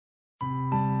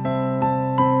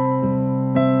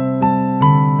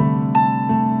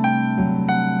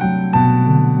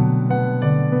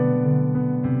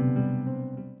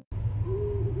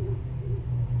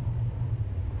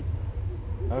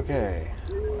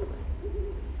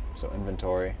So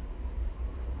inventory.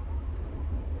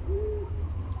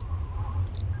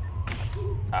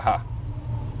 Aha.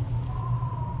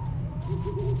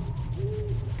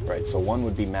 Right, so one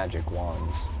would be magic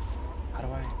wands. How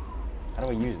do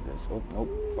I use this? Oh, nope.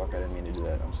 Fuck, I didn't mean to do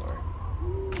that. I'm sorry.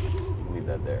 Leave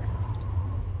that there.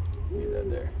 Leave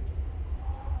that there.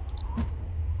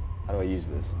 How do I use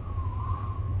this?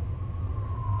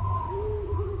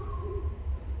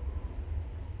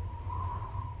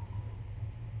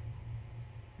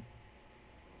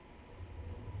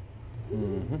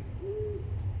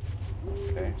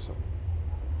 Okay, so...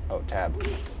 Oh, tab.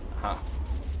 Huh.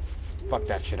 Fuck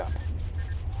that shit up.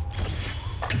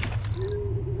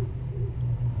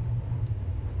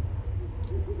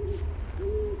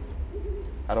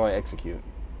 How do I execute?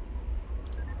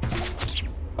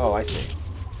 Oh, I see.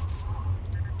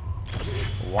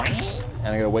 What? And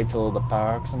I gotta wait till the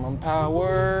maximum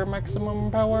power.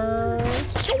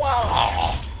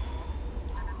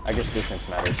 I guess distance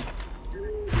matters.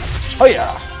 Oh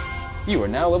yeah! You are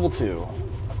now level 2.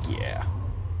 Fuck yeah.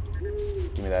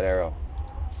 Give me that arrow.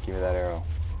 Give me that arrow.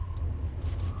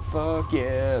 Fuck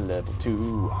yeah, level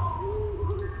 2.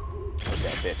 Take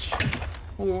that bitch.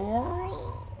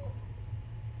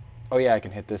 Oh yeah, I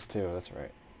can hit this too, that's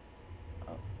right.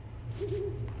 Oh.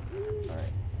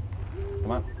 Alright.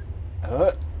 Come on.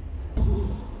 Oh.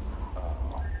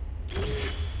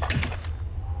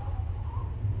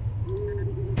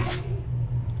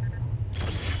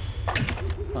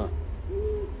 Huh.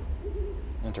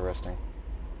 Interesting.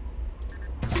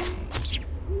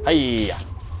 Hi.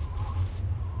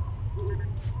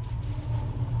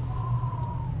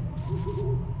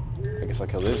 I guess I'll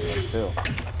kill these ones too.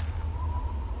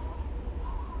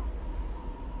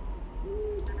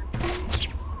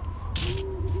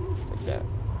 Like that.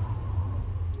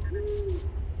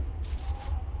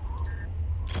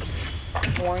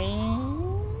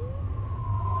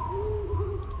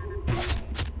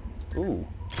 Ooh,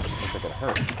 looks like it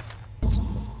hurt.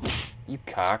 You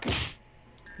cock. You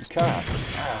cock.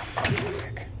 Ah, fucking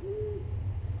dick.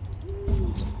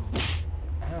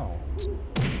 Ow.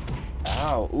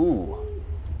 Ow, ooh.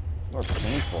 You're a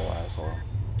painful asshole.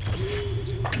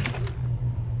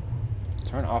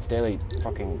 Turn off daily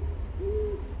fucking...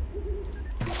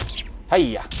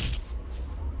 Hiya!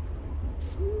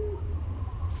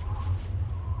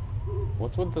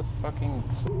 What's with the fucking...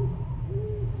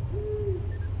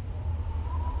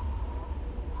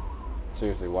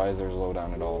 Seriously, why is there a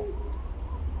slowdown at all?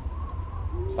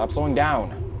 Stop slowing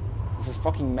down! This is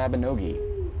fucking Mabinogi.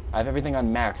 I have everything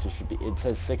on max. It should be... It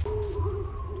says 60.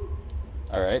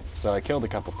 Alright, so I killed a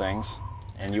couple things,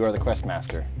 and you are the quest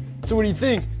master. So what do you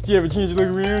think? Do you have a chance to look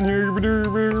around here?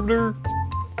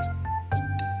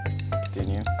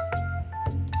 Continue.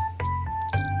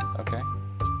 Okay.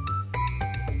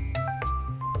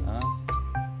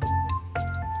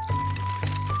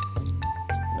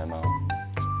 Memo.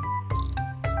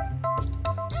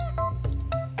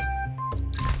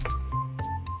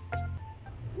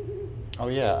 Oh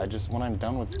yeah, when I'm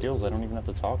done with skills, I don't even have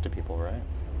to talk to people, right?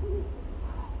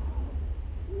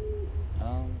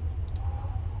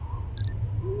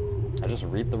 I just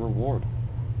reap the reward.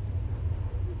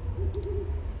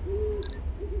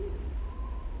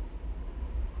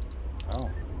 Oh.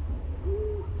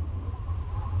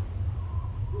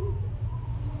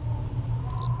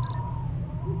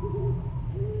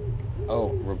 Oh,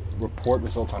 report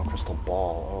results on crystal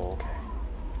ball. Oh, okay.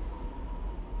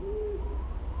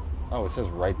 Oh, it says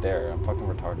right there. I'm fucking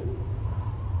retarded.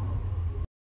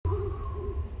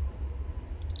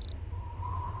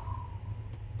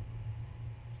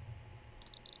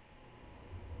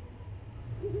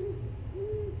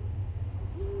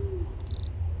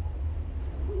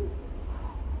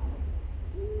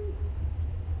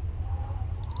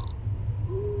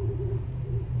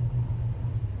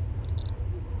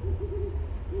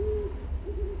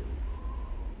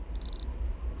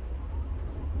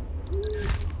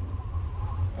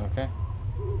 Okay.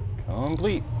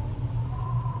 Complete.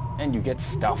 And you get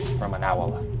stuff from an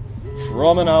owl.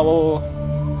 From an owl.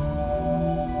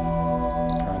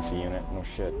 Currency unit. No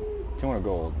shit. 200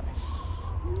 gold. Nice.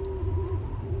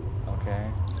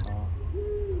 Okay, so...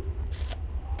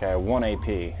 Okay, I have 1 AP.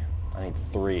 I need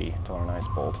 3 to learn Ice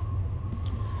Bolt.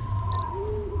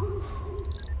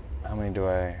 How many do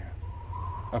I...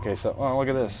 Okay, so... Oh, look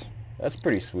at this. That's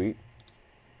pretty sweet.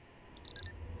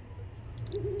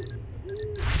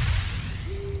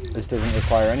 This doesn't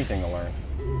require anything to learn.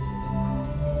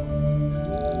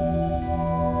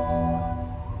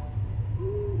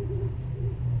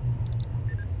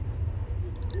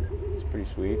 It's pretty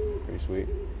sweet, pretty sweet.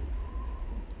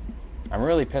 I'm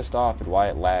really pissed off at why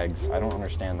it lags. I don't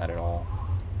understand that at all.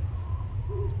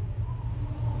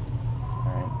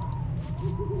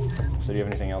 So do you have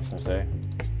anything else to say?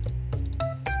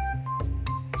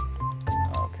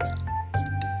 Okay.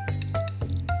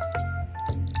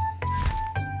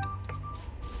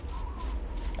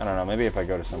 I don't know, maybe if I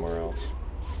go to somewhere else.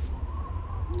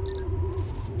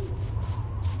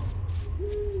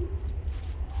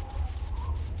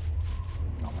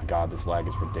 Oh my god, this lag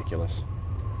is ridiculous.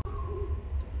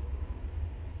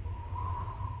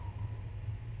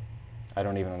 I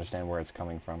don't even understand where it's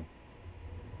coming from.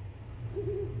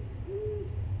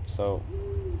 So,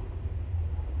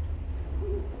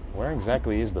 where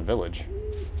exactly is the village?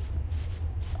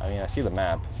 I mean, I see the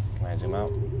map. Can I zoom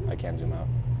out? I can't zoom out.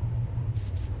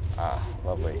 Ah,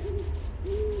 lovely.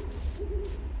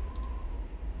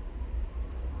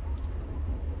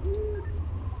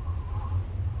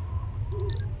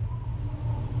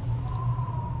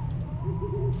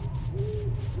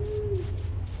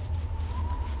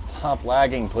 Stop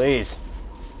lagging, please.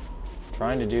 I'm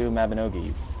trying to do Mabinogi,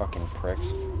 you fucking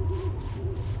pricks.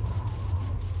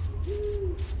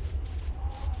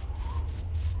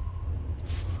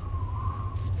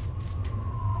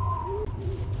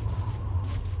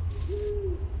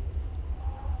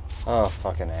 Oh,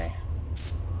 fucking A.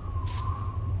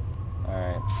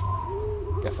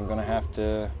 Alright. Guess I'm gonna have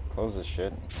to close this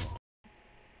shit.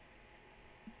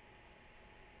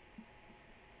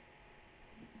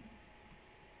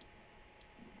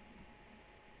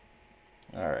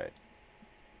 Alright.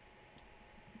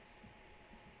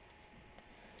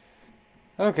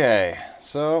 Okay,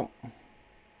 so...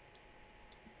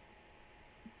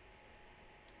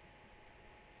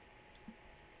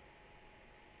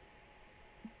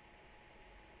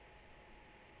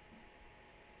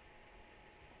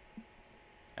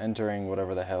 entering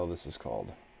whatever the hell this is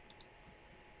called.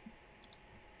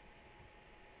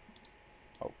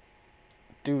 Oh.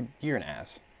 Dude, you're an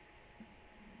ass.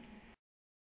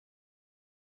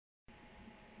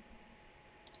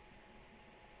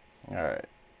 Alright.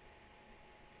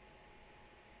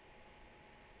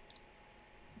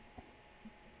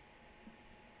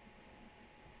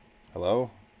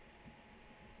 Hello?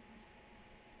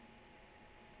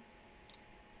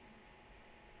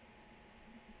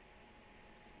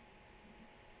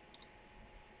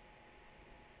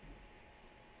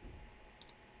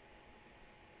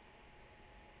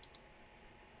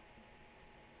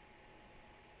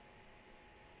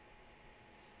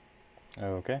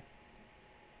 Okay.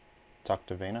 Talk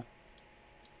to Vena.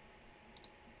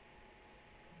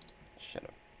 Shut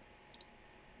up.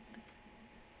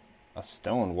 A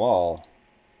stone wall.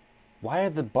 Why are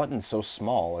the buttons so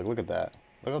small? Like, look at that.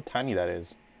 Look how tiny that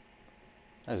is.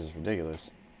 That is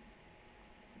ridiculous.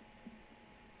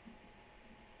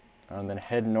 And then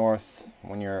head north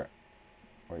when you're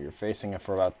facing it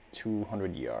for about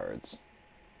 200 yards.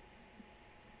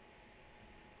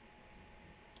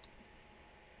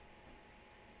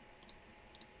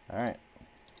 Alright.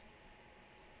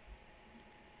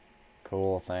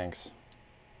 Cool, thanks.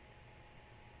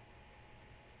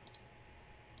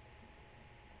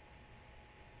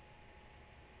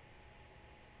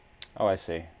 Oh, I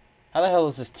see. How the hell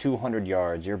is this 200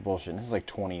 yards? You're bullshitting. This is like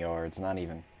 20 yards, not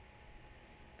even.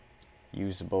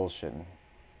 Use the bullshitting.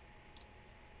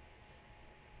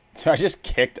 I just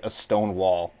kicked a stone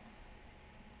wall.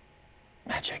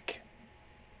 Magic.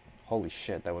 Holy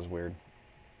shit, that was weird.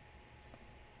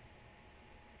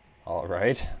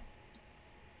 Alright.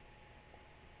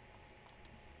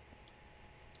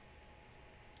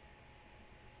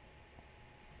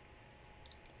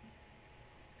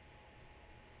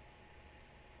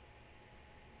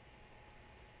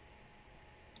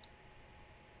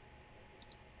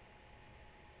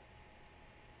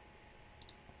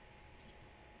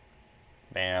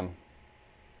 Bam.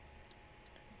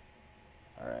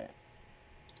 Alright.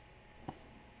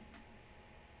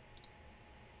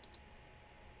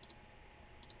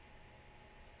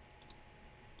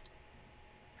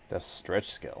 The stretch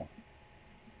skill.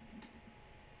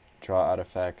 Draw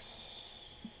artifacts.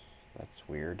 That's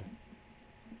weird.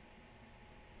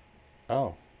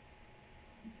 Oh.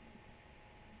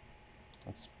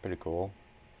 That's pretty cool.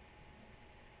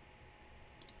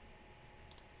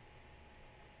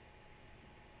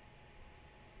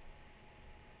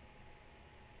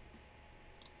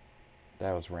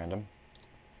 That was random.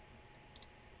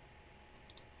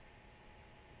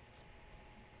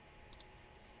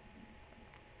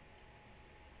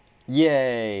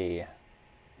 Yay!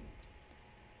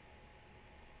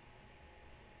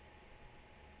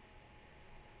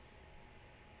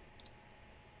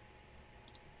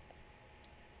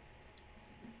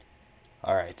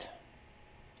 Alright.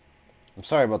 I'm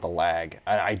sorry about the lag.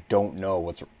 I don't know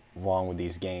what's wrong with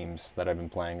these games that I've been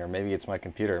playing, or maybe it's my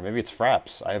computer, maybe it's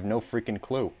Fraps. I have no freaking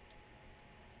clue.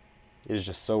 It is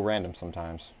just so random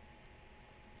sometimes.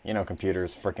 You know,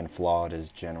 computers freaking flawed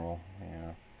as general, you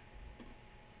know.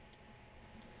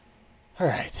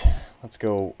 Alright, let's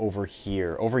go over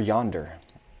here, over yonder,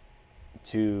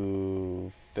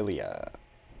 to Philia.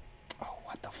 Oh,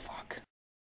 what the fuck?